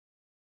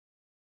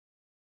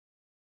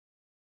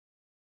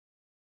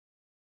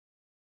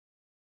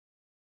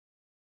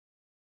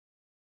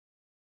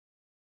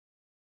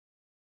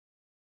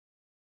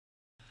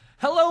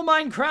Hello,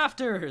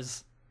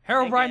 Minecrafters!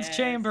 Herobrine's Hey,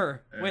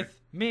 chamber with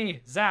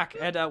me, Zach,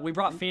 and we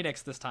brought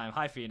Phoenix this time.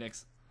 Hi,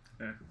 Phoenix.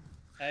 Yeah.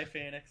 Hi,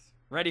 Phoenix.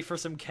 Ready for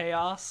some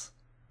chaos?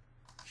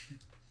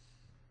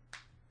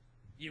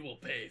 You will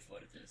pay for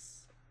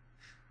this.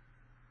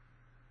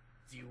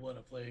 Do you want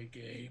to play a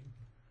game?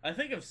 I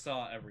think of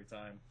Saw every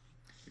time.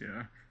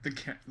 Yeah.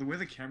 The way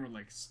the camera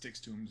like sticks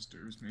to him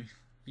disturbs me.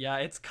 Yeah,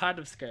 it's kind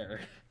of scary.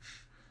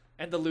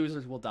 And the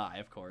losers will die,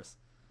 of course.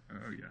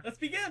 Oh yeah. Let's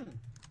begin!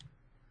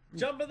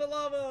 Jump in the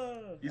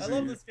lava! Easy. I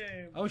love this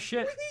game. Oh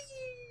shit.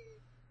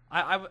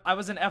 I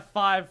was in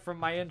F5 from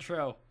my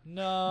intro.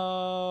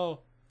 No.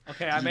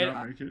 Okay, I made it.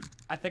 Make it.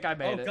 I think I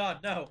made it. Oh god,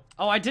 no.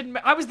 Oh, I didn't.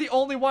 I was the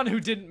only one who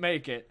didn't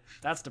make it.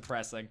 That's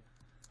depressing.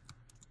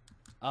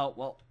 Oh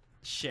well,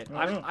 shit.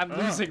 I'm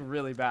losing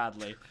really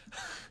badly.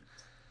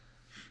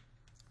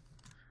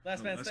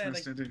 Last man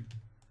standing.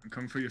 I'm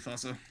coming for you,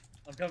 Thaso.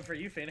 I'm coming for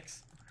you,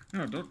 Phoenix.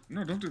 No,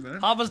 don't do that.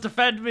 Habas,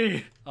 defend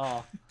me!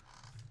 Oh,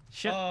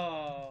 shit.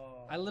 Oh.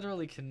 I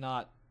literally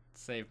cannot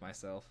save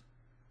myself.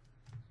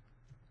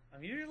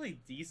 I'm usually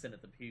decent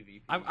at the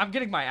PvP. I'm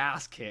getting my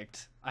ass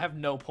kicked. I have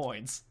no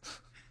points.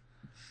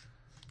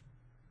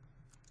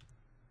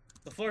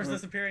 The floor is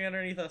disappearing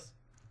underneath us.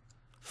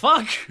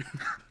 Fuck!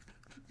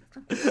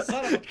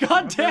 Son of a...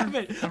 God damn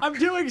it! I'm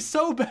doing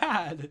so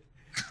bad!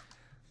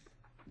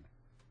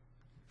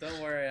 Don't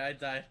worry, I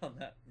died on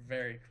that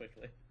very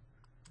quickly.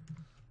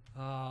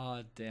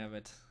 Oh, damn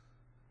it.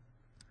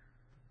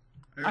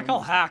 I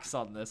call hacks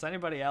on this.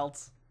 Anybody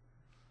else?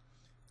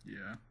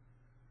 Yeah.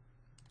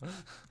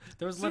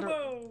 There was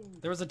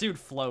a dude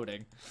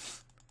floating.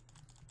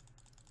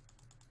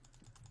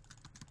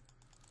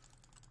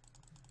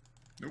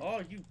 Nope.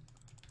 Oh, you...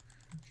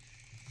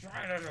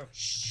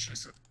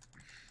 Shit.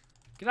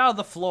 Get out of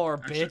the floor,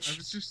 Actually, bitch. I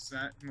was just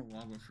sat in the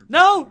lava for.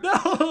 No!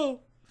 No!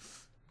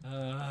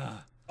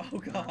 Oh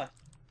god.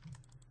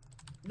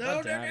 No,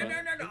 God damn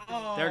it. no.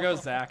 Oh. There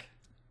goes Zach.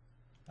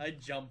 I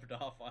jumped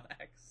off on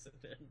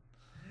accident.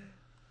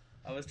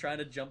 I was trying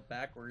to jump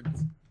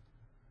backwards.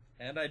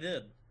 And I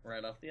did.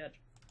 Right off the edge.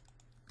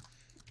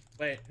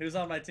 Wait, who's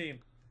on my team?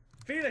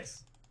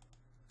 Phoenix!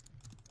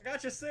 I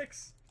got you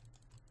 6!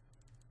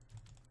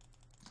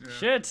 Yeah.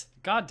 Shit!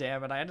 God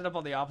damn it, I ended up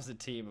on the opposite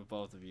team of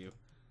both of you.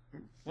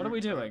 What are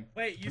we doing?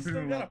 Wait, you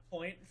still got a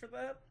point for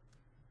that?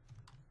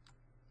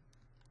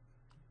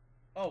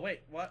 Oh,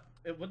 wait, what?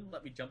 It wouldn't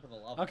let me jump in the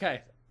lava.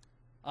 Okay.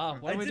 What are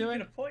we I did doing?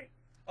 get a point.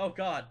 Oh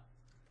god.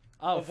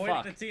 Oh, Avoiding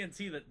fuck. the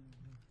TNT that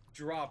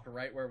dropped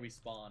right where we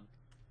spawned.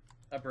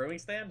 A brewing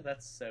stand?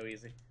 That's so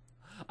easy.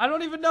 I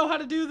don't even know how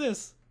to do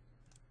this.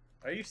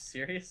 Are you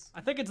serious?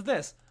 I think it's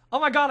this. Oh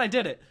my god, I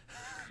did it.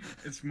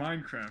 It's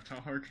Minecraft. How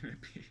hard can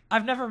it be?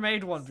 I've never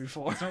made one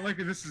before. It's not like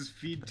this is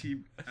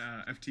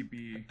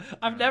FTB.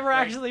 I've never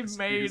actually Spleefs.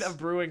 made a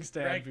brewing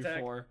stand Greg Tech.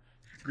 before.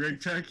 Greg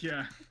Tech,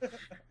 yeah.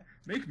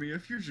 Make me a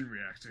fusion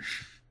reactor.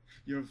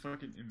 You have a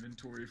fucking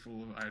inventory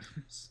full of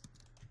items.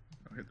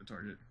 I'll hit the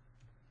target.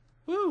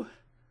 Woo!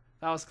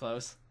 That was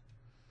close.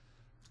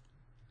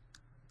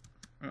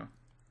 Oh.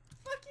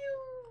 Fuck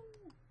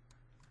you!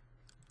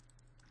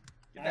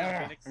 Get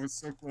down, Phoenix. I was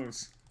so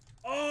close.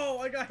 Oh,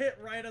 I got hit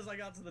right as I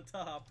got to the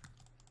top.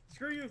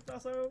 Screw you,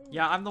 Thaso!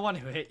 Yeah, I'm the one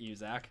who hit you,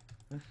 Zach.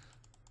 You're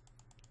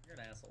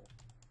an asshole.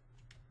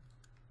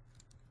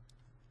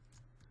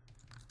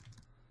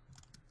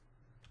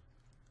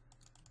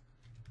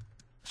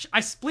 I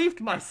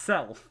spleefed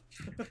myself.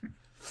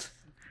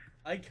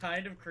 I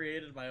kind of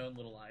created my own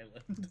little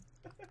island.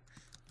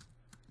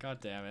 God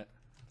damn it.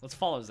 Let's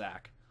follow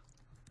Zach.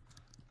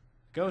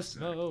 Ghost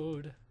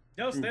mode.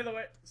 No, stay the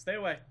way. Stay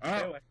away.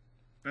 Stay away.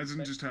 That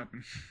didn't just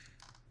happen.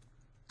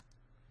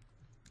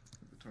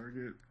 The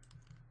target.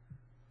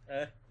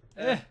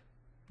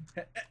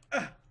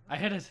 I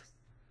hit it.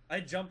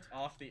 I jumped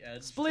off the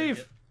edge.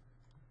 Spleef!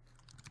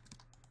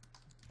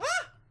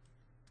 Ah!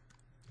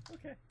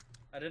 Okay.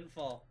 I didn't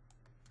fall.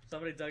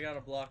 Somebody dug out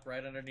a block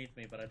right underneath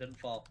me, but I didn't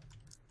fall.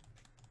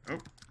 Oh.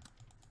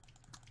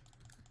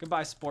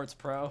 Goodbye, Sports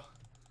Pro.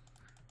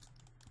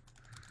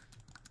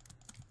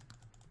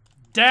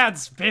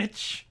 Dad's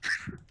bitch!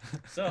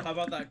 So, how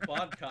about that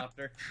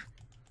quadcopter?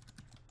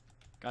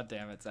 God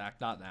damn it, Zach.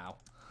 Not now.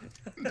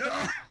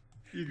 No!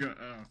 You got.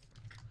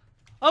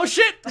 Oh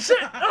shit! Shit!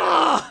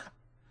 Ah!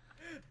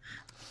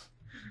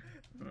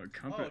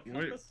 Compass. Oh,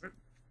 Wait. compass? What?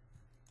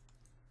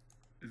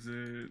 Is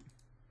it?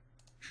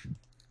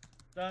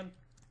 Done.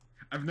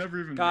 I've never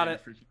even Got made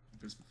it. a freaking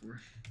compass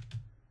before.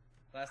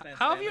 Last man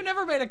How have you standing.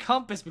 never made a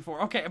compass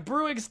before? Okay, a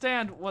brewing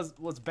stand was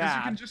Because you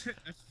bad. can just hit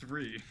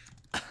F3.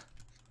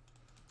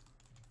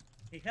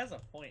 He has a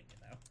point, you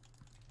know.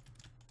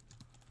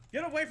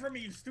 Get away from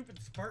me, you stupid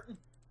Spartan!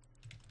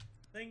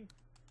 Thing.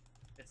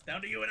 It's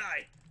down to you and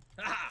I!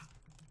 Ha!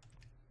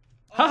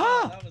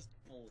 Ha-ha! Oh, that was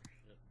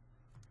bullshit.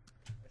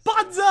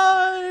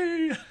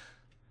 Bonsai!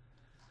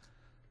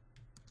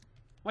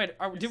 Wait,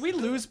 did we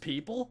lose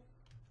people?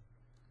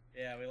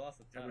 Yeah, we lost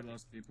a Yeah, ton. we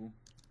lost people.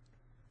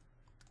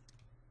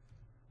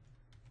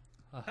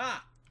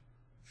 Ha!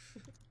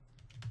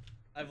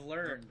 I've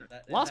learned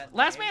that.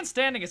 Last man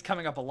standing is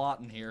coming up a lot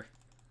in here.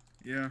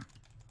 Yeah.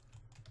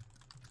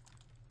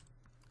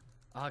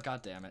 Oh,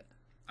 god damn it.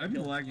 I've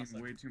been Feels lagging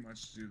awesome. way too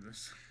much to do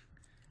this.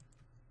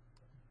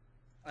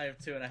 I have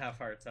 2.5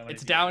 hearts. How many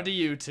It's do you down have? to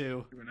you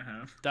two.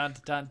 2.5. Dun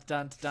dun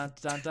dun dun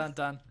dun dun dun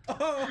dun.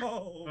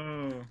 Oh!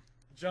 Oh.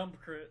 Jump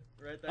crit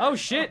right there. Oh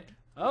shit!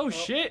 Oh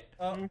shit!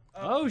 Oh,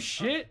 Oh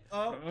shit!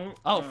 oh,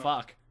 Oh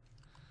fuck.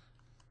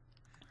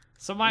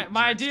 So my Jack's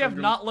idea still of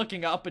going- not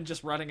looking up and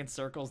just running in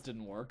circles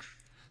didn't work.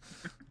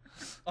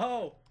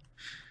 oh!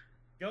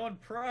 Going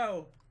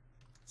pro!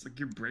 It's like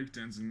you're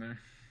breakdancing there.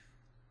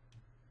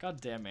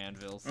 Goddamn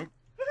anvils. Oh.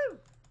 Woo!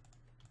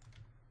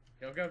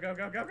 Go, go, go,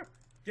 go, go, go!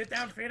 Get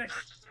down, Phoenix!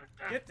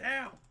 Get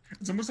down!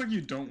 It's almost like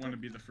you don't want to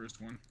be the first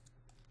one.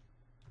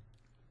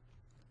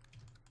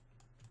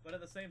 But at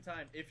the same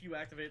time, if you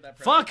activate that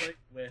Fuck! pressure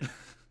plate with...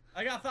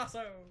 I got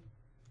Thaso!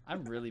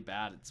 I'm really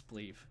bad at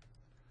Spleef.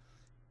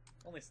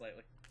 Only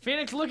slightly.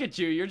 Phoenix, look at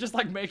you. You're just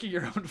like making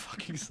your own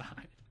fucking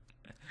side.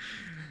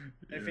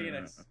 Hey,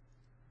 Phoenix.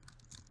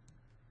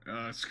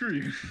 Screw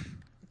you.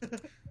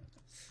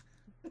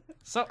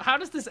 So how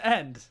does this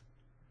end?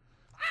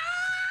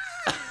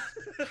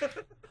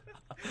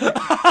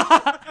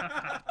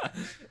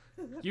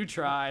 You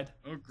tried.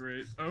 Oh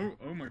great. Oh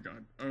my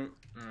god. Oh.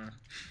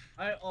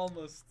 I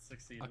almost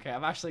succeeded. Okay,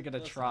 I'm actually gonna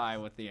Listen. try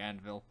with the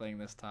anvil thing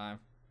this time.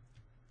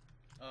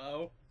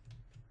 Oh.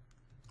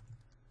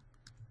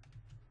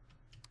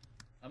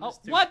 I'm Oh,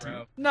 just too what?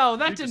 pro. No,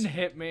 that You didn't just-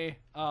 hit me.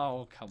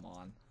 Oh, come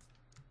on.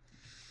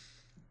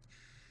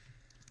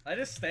 I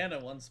just stand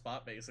in one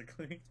spot,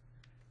 basically.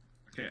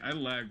 Okay, I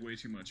lag way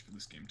too much for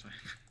this game type.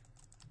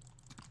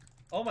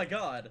 Oh my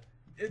god.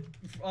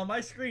 On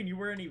my screen, you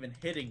weren't even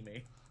hitting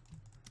me.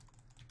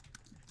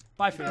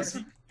 Bye, You Phoenix.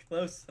 weren't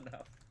close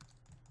enough.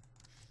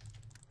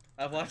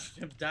 I've watched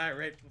him die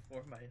right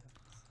before my eyes.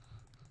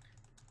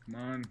 Come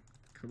on,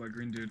 kill that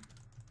green dude.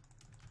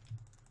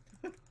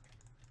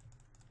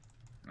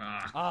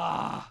 Ah.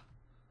 Ah,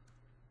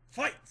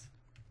 Fight!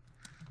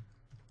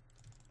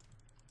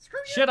 Screw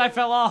you! shit! I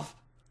fell off.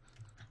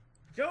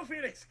 Go,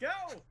 Phoenix, go!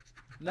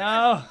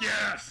 No.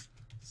 Yes.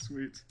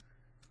 Sweet.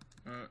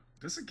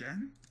 This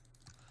again?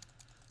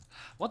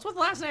 What's with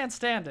Last Man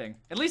Standing?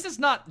 At least it's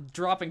not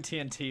dropping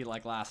TNT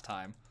like last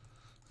time.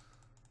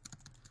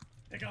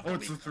 Pick off Oh,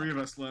 it's the three of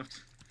us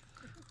left.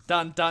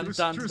 Dun dun Truce,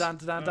 dun truce. dun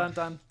dun dun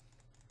dun.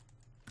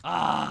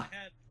 Ah.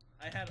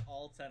 I had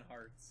all 10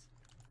 hearts.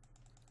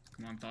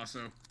 Come on,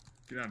 Thaso.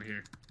 Get out of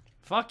here.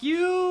 Fuck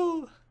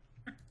you.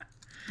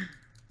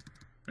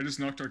 I just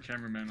knocked our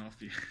cameraman off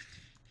the edge.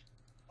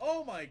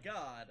 Oh my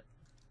god!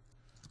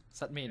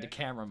 Set me into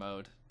Okay. camera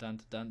mode. Dun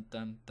dun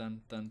dun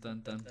dun dun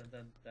dun dun. Dun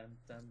dun dun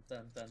dun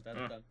dun dun dun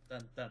Oh. dun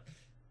dun dun.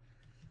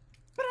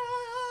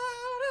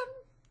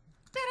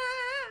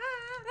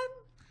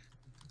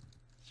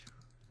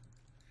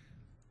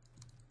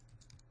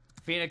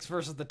 Phoenix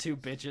versus the two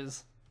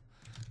bitches.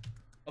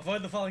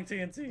 Avoid the falling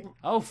TNT.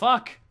 Oh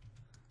fuck.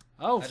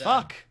 Oh I died.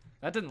 fuck.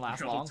 That didn't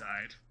last We all long.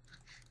 died.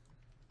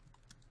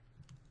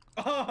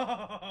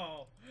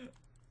 Oh!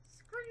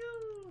 Screw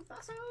you,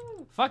 Thaso!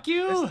 Fuck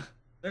you.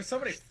 There's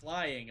somebody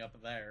flying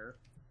up there.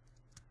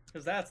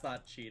 Because that's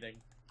not cheating.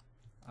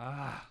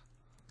 Ah.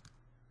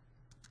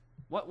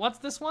 What's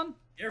this one?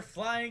 Your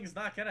flying's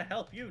not gonna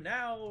help you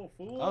now,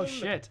 fool! Oh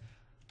shit.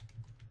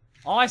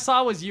 All I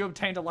saw was you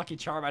obtained a lucky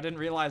charm. I didn't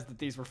realize that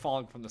these were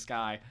falling from the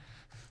sky.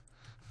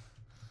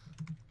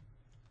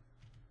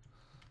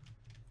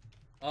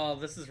 Oh,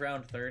 this is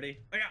round 30.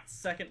 I got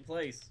second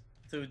place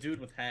to a dude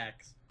with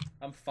hacks.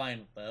 I'm fine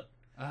with that.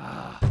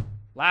 Ah.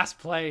 Last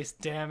place,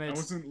 damn I it.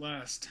 wasn't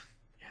last.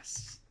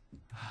 Yes.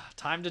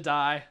 Time to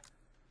die.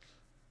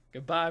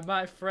 Goodbye,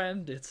 my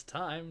friend. It's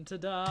time to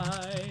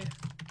die.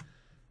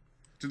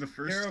 Do the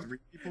first Hero- three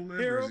people live?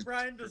 or is it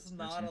Herobrine just does first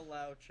not person?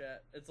 allow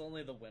chat. It's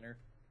only the winner.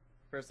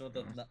 Person with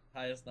the Oh.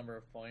 highest number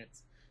of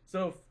points.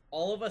 So if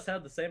all of us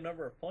had the same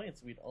number of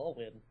points, we'd all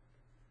win.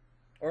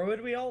 Or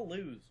would we all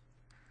lose?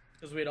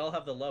 Because we'd all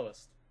have the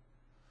lowest.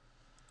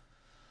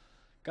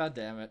 God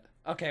damn it.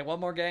 Okay, one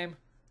more game.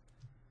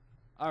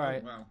 All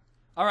right. Oh, wow.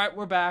 All right,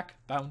 we're back.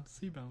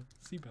 Bouncy,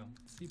 bouncy,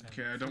 bouncy, bouncy.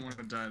 Okay, I don't want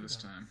to die this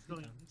time.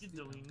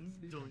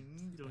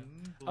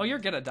 Oh, you're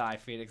gonna die,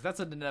 Phoenix. That's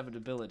an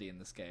inevitability in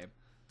this game.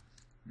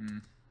 Hmm.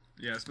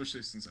 Yeah,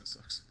 especially since I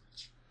suck so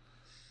much.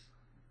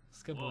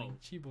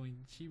 Skaboinchy,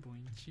 boinchy,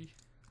 boinchy.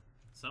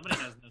 Somebody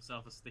has no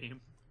self-esteem.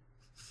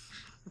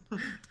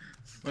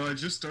 Well, I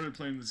just started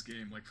playing this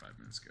game like 5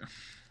 minutes ago.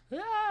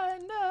 I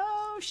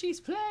know she's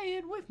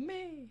playing with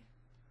me,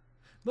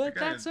 but That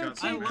guy that's has got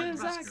okay some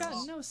because I skills.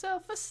 got no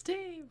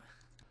self-esteem.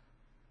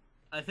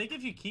 I think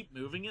if you keep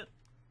moving it,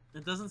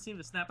 it doesn't seem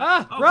to snap.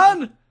 Ah, Oh,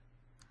 run!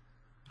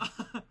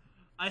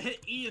 I hit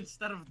E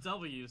instead of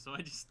W, so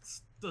I just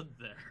stood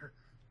there.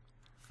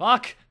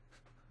 Fuck!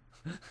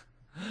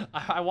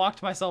 I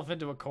walked myself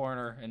into a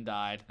corner and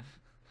died.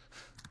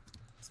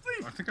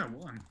 I think I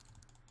won.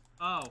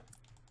 Oh,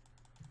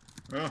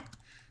 Oh,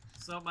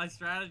 so my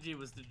strategy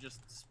was to just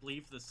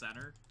spleef the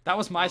center. That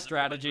was my Well,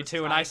 strategy let's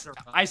too, and try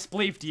I to-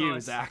 spleefed you,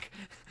 it's- Zach.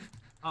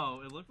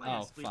 Oh, it looked like I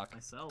Oh, spleefed fuck.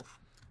 myself.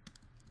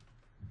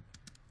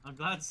 I'm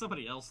glad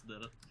somebody else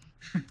did it.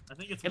 I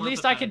think it's At more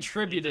least I pathetic if they did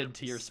contributed it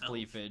to your myself.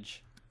 spleefage.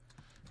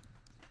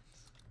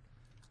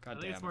 God I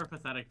think damn it's it. more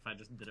pathetic if I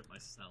just did it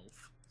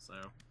myself. So.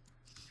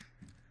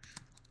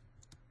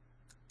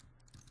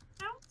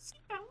 Bouncy,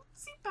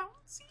 bouncy,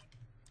 bouncy.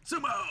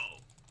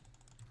 Sumo!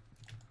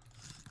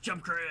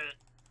 Jump crit!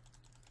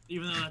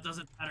 Even though that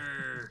doesn't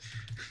matter.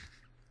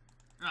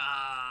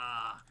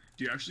 Ah!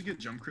 Do you actually get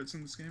jump crits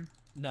in this game?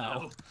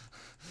 No.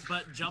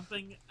 But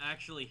jumping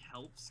actually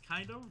helps,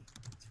 kind of.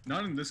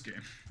 Not in this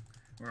game.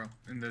 Or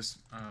in this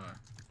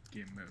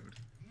game mode.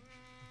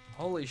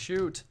 Holy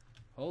shoot.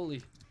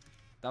 Holy.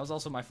 That was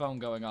also my phone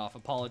going off.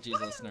 Apologies,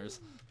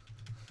 listeners.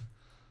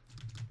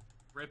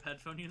 Rip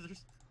headphone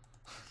users.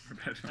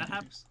 That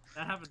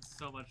That happens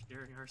so much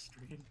during our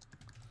stream.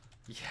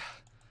 Yeah.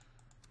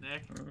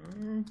 Nick.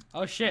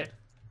 Oh shit.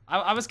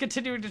 I was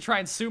continuing to try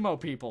and sumo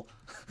people.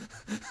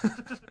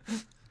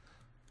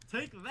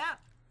 Take that!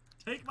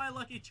 Take my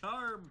lucky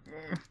charm!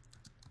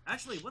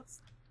 Actually,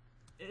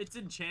 it's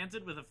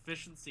enchanted with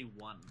efficiency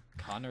 1.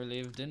 Connor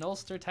lived in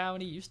Ulster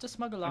Town. He used to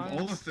smuggle Of arms.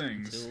 all the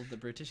things. Until the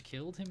British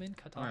killed him and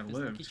cut I off his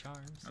lucky lived.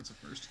 charms. That's a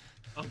first.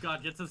 Oh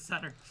god, get to the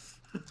center.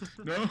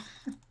 No.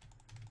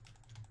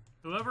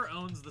 Whoever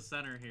owns the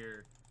center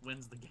here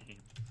wins the game.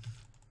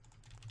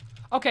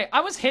 Okay, I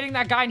was hitting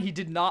that guy and he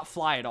did not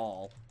fly at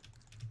all.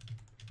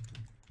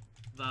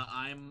 The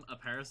I'm a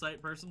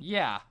parasite person?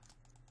 Yeah.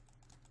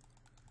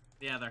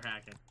 Yeah, they're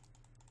hacking.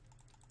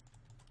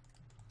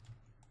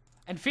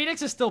 And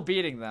Phoenix is still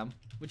beating them,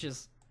 which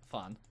is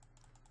fun.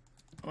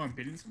 Oh, I'm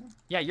beating someone?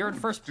 Yeah, you're in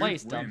first dude,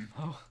 place, win.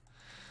 dumb.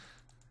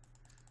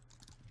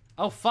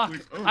 Oh fuck.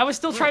 Wait, oh, I was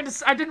still oh. trying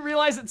to. I didn't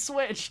realize it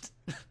switched.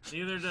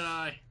 Neither did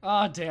I.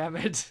 Oh, damn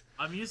it.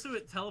 I'm used to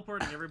it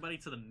teleporting everybody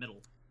to the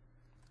middle.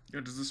 Yeah,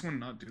 does this one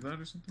not do that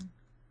or something?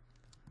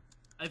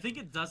 I think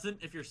it doesn't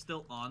if you're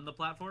still on the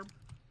platform.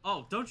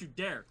 Oh, don't you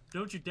dare.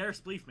 Don't you dare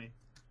spleef me.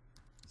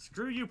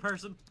 Screw you,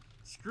 person.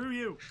 Screw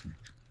you.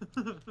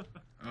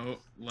 Oh,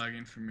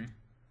 lagging for me.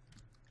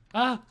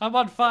 Ah, I'm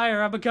on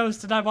fire. I'm a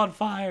ghost and I'm on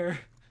fire.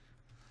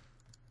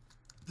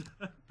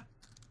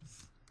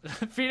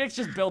 Phoenix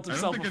just built I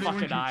himself don't a think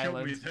anyone fucking can kill me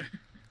island. there.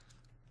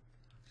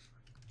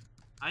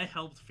 I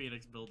helped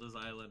Phoenix build his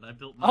island. I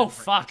built Oh, mine right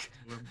fuck. next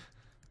to him.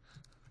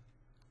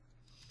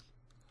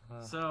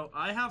 So,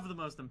 I have the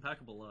most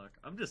impeccable luck.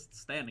 I'm just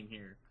standing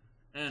here.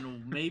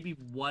 And maybe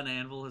one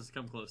anvil has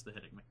come close to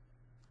hitting me.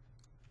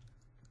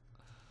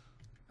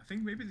 I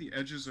think maybe the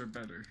edges are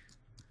better.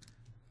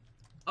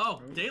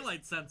 Oh,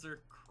 daylight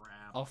sensor.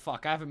 Crap. Oh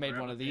fuck, I haven't made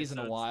one of Okay, these in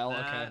so a it's while.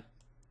 that, Okay.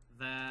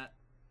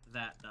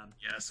 That done.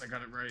 Yes, I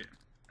got it right.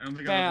 I don't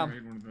think Bam. I've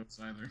ever made one of those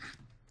either.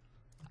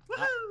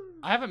 Woohoo!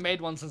 I haven't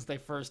made one since they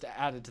first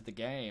added to the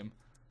game.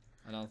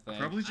 I don't think.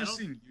 Probably just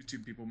don't- seen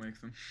YouTube people make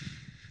them.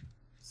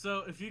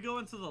 So, if you go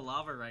into the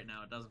lava right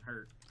now, it doesn't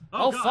hurt.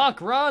 Oh, God.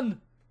 fuck, run!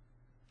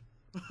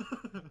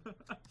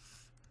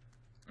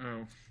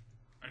 Oh.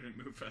 I didn't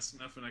move fast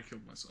enough and I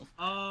killed myself.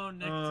 Oh,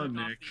 Nick Oh, took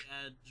off Nick.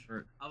 the edge.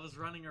 Hurt. I was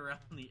running around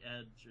the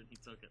edge and he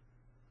took it.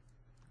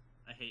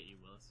 I hate you,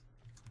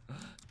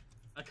 Willis.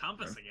 A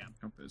compass again.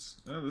 Compass.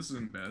 Oh, this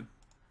isn't bad.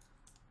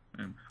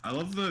 I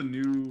love the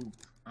new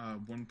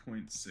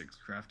 1.6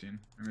 crafting.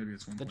 Or maybe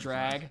it's 1.5. The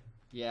drag.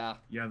 Yeah.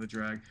 Yeah, the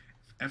drag.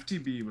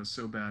 FTB was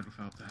so bad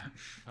without that.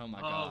 Oh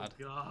my god.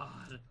 Oh,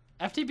 God.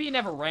 FTB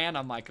never ran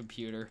on my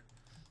computer.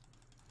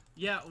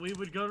 Yeah, we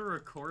would go to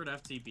record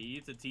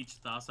FTB to teach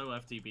Thaso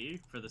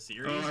FTB for the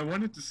series. Oh, I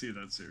wanted to see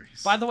that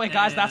series. By the way,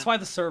 guys, that's And- why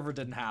the server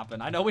didn't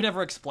happen. I know we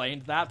never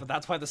explained that, but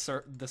that's why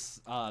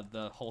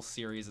the whole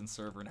series and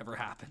server never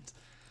happened.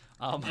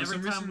 Every some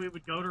time reason- we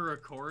would go to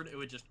record, it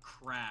would just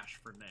crash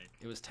for Nick.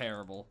 It was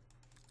terrible.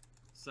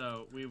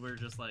 So we were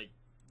just like,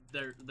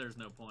 there's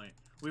no point.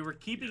 We were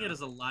keeping Yeah. it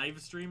as a live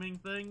streaming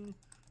thing,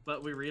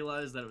 but we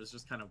realized that it was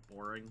just kind of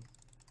boring.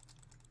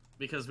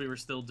 Because we were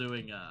still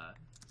doing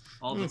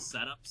all the Oof.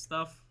 setup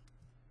stuff.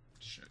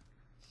 Shit.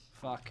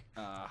 Fuck.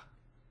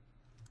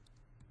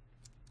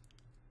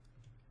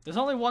 There's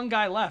only one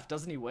guy left.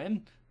 Doesn't he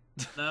win?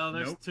 No,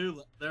 there's Nope.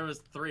 two. There was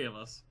 3 of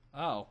us.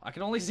 Oh, I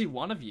can only see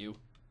one of you.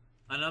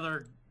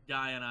 Another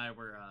guy and I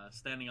were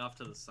standing off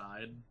to the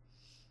side.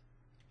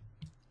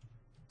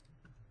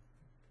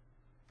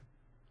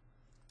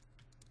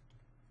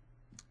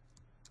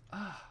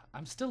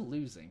 I'm still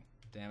losing.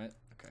 Damn it.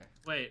 Okay.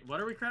 Wait, what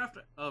are we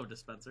crafting? Oh,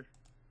 dispenser.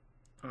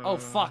 Oh,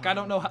 fuck, I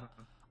don't know how-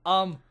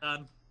 Done. How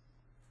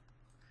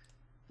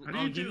do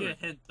I'll you give do you a it?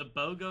 hint. The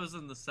bow goes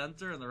in the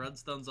center and the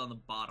redstone's on the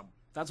bottom.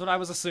 That's what I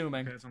was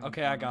assuming. Okay, it's on the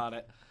Okay, I bottom. got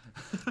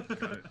it.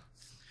 Got it.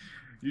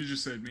 You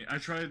just saved me. I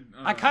tried.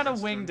 I kind of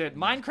redstone winged it. in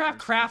the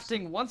Minecraft first place.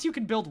 crafting, once you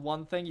can build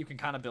one thing, you can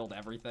kind of build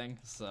everything,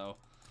 so...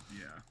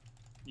 Yeah.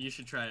 You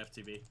should try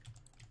FTB.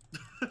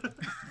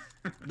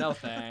 No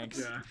thanks.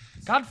 Yeah.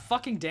 God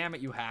fucking damn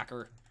it, you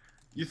hacker.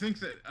 You think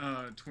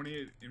that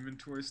 28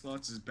 inventory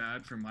slots is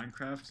bad for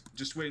Minecraft?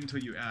 Just wait until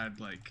you add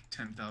like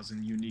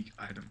 10,000 unique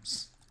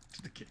items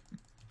to the game.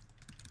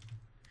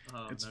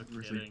 Oh, It's no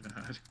really kidding.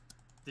 bad.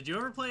 Did you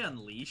ever play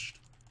Unleashed?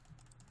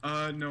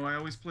 No, I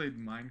always played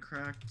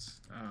Minecraft,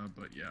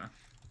 but yeah.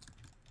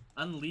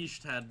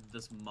 Unleashed had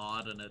this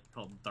mod in it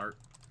called Dark.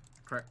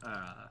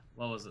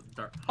 What was it?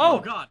 Dark. Oh! Oh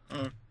God!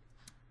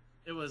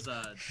 It was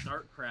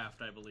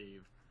Darkcraft, I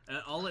believe. And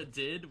all it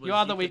did was You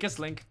are the weakest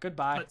link.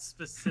 Goodbye. put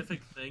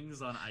specific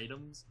things on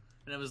items,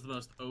 and it was the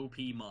most OP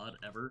mod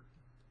ever.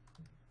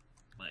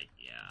 Like,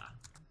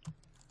 yeah.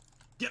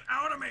 Get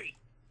out of me!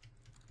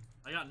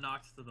 I got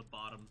knocked to the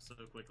bottom so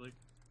quickly.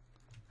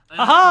 And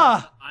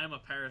Haha! I am a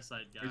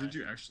parasite guy. Or did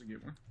you actually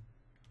get one?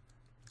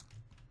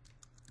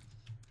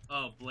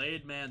 Oh,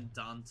 Blade Man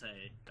Dante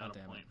got God a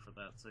damn point for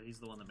that, so he's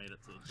the one that made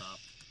it to the top.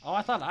 Oh,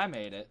 I thought I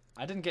made it.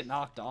 I didn't get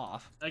knocked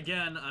off.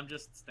 Again, I'm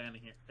just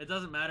standing here. It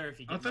doesn't matter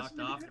if you get that's knocked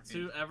what you off. hit It's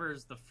me.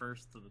 whoever's the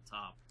first to the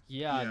top.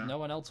 Yeah, no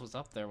one else was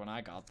up there when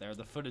I got there.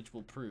 The footage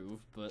will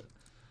prove, but...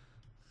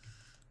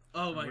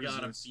 Oh my What is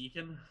god, a this?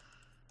 beacon?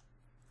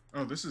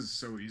 Oh, this is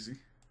so easy.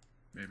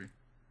 Maybe.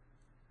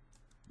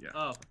 Yeah.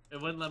 Oh,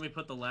 it wouldn't let me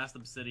put the last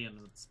obsidian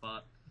in its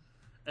spot.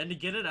 And to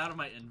get it out of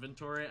my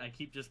inventory, I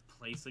keep just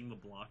placing the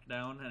block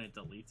down and it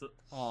deletes it.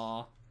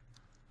 Aw.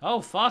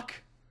 Oh, fuck!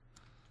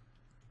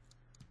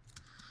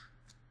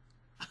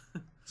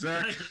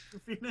 Zach. Did I hit you,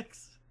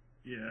 Phoenix?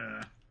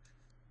 Yeah.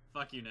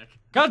 Fuck you, Nick.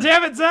 God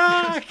damn it,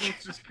 Zach!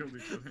 Let's just kill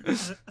each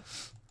other.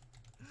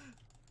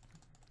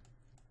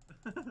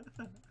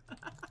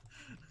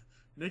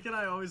 Nick and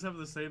I always have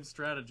the same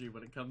strategy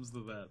when it comes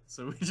to that,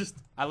 so we just...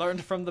 I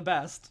learned from the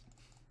best.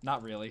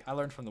 Not really. I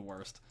learned from the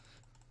worst.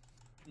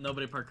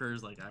 Nobody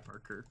parkours like I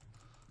parkour.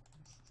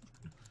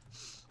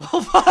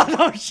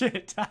 Oh,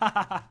 shit!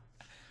 I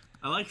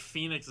like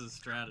Phoenix's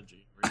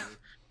strategy, really.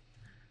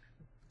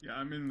 Yeah,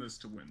 I'm in this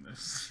to win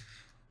this.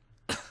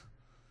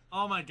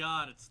 Oh my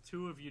god, it's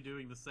two of you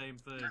doing the same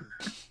thing.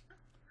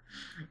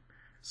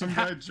 Some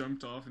guy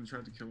jumped off and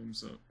tried to kill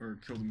himself, or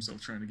killed himself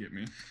trying to get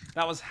me.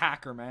 That was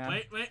Hacker, man.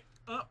 Wait,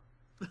 oh!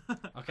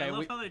 Okay, I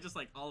love how they just,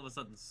 like, all of a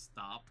sudden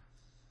stop.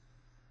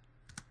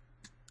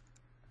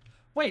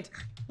 Wait,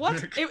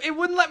 what? It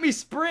wouldn't let me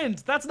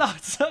sprint. That's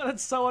not.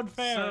 That's so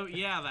unfair. So,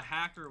 yeah, the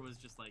hacker was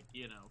just, like,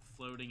 you know,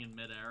 floating in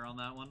midair on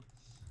that one.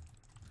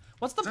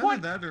 What's the It's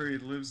point? either that or he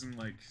lives in,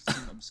 like,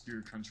 some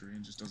obscure country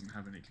and just doesn't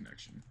have any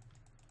connection.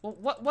 Well,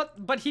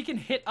 what? But he can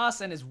hit us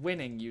and is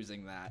winning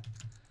using that.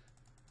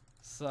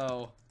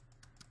 So,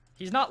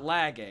 he's not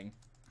lagging.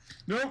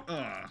 No,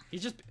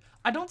 He's just.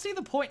 I don't see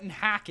the point in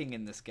hacking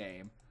in this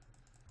game.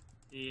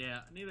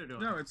 Yeah, neither do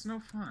I. no, it's no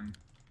fun.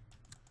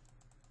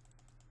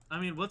 I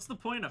mean, what's the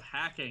point of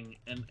hacking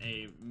in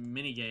a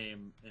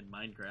minigame in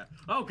Minecraft?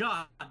 Oh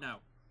god, no.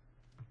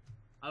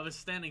 I was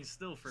standing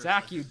still for a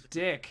Zach, second. you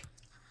dick.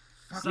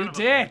 Son You of a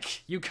dick. bitch.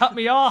 You cut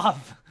me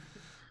off.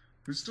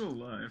 Who's still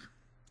alive?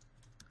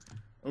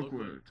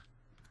 Oakwood.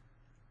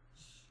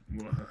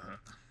 Whoa.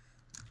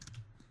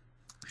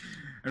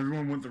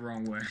 Everyone went the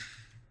wrong way.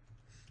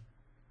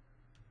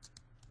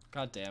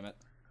 God damn it.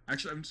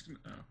 Actually, I'm just gonna.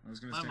 Oh, I was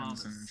gonna My stand in mom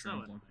the center is and try so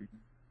and block people.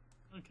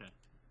 Okay,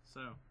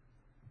 so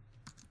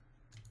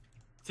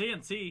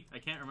TNT. I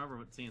can't remember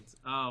what TNT.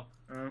 Oh,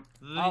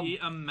 the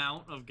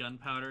amount of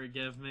gunpowder it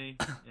gave me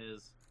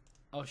is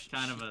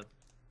kind of a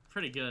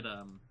pretty good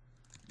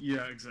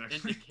Yeah, exactly.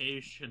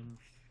 indication.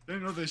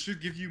 No, they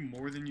should give you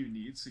more than you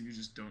need, so you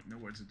just don't know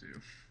what to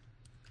do.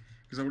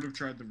 Because I would have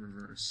tried the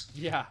reverse.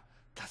 Yeah.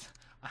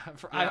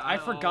 Yeah, I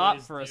forgot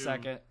always for a do-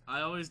 second.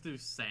 I always do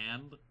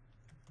sand.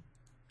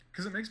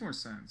 Because it makes more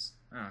sense.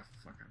 Ah,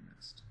 fuck, I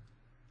missed.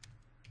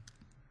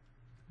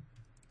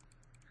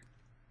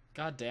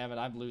 God damn it,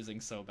 I'm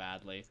losing so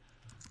badly.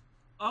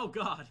 Oh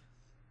god.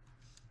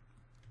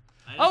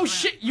 I Oh just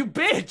shit, you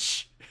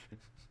bitch!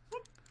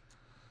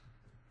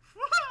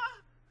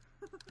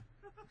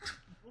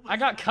 I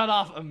got cut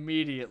off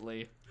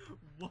immediately.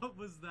 What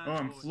was that? Oh,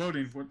 I'm noise?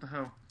 floating. What the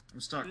hell?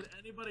 I'm stuck. Did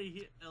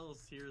anybody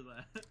else hear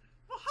that?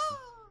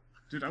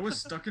 Dude, I was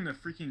stuck in a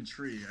freaking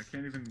tree. I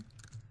can't even...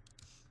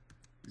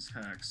 These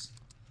hacks.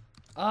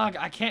 Ugh,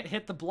 I can't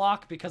hit the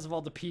block because of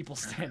all the people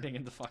standing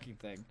in the fucking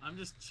thing. I'm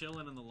just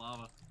chilling in the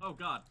lava. Oh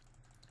god.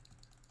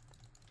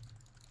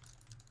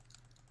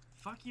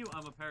 Fuck you,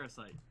 I'm a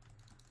parasite.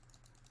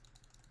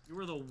 You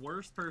were the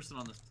worst person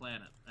on this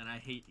planet, and I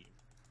hate you.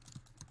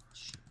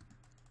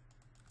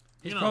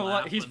 He's You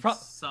know, probably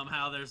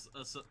somehow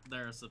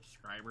they're a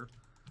subscriber.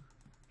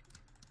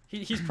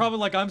 he's probably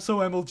like, I'm so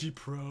MLG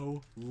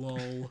pro.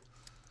 Lol.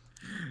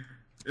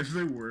 If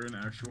they were an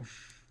actual...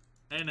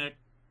 Hey Nick.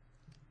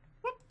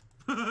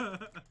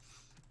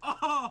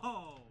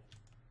 Oh!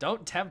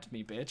 Don't tempt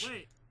me, bitch.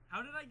 Wait,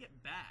 how did I get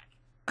back?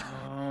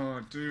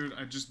 Oh, dude,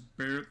 I just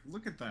barely...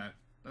 Look at that.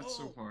 That's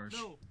so Oh, harsh.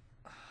 No.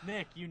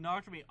 Nick, you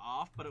knocked me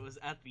off, but it was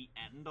at the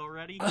end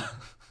already.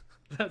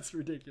 That's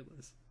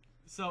ridiculous.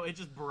 So it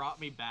just brought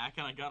me back,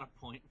 and I got a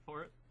point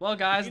for it. Well,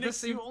 guys, Phoenix, this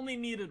seems... you only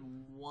needed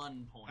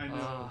 1 point. I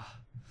know.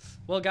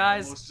 Well, I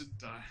guys, almost did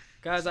die.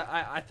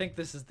 I think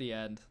this is the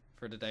end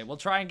for today. We'll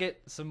try and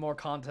get some more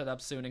content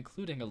up soon,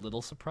 including a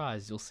little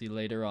surprise you'll see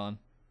later on.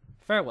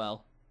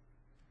 Farewell.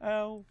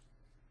 Oh.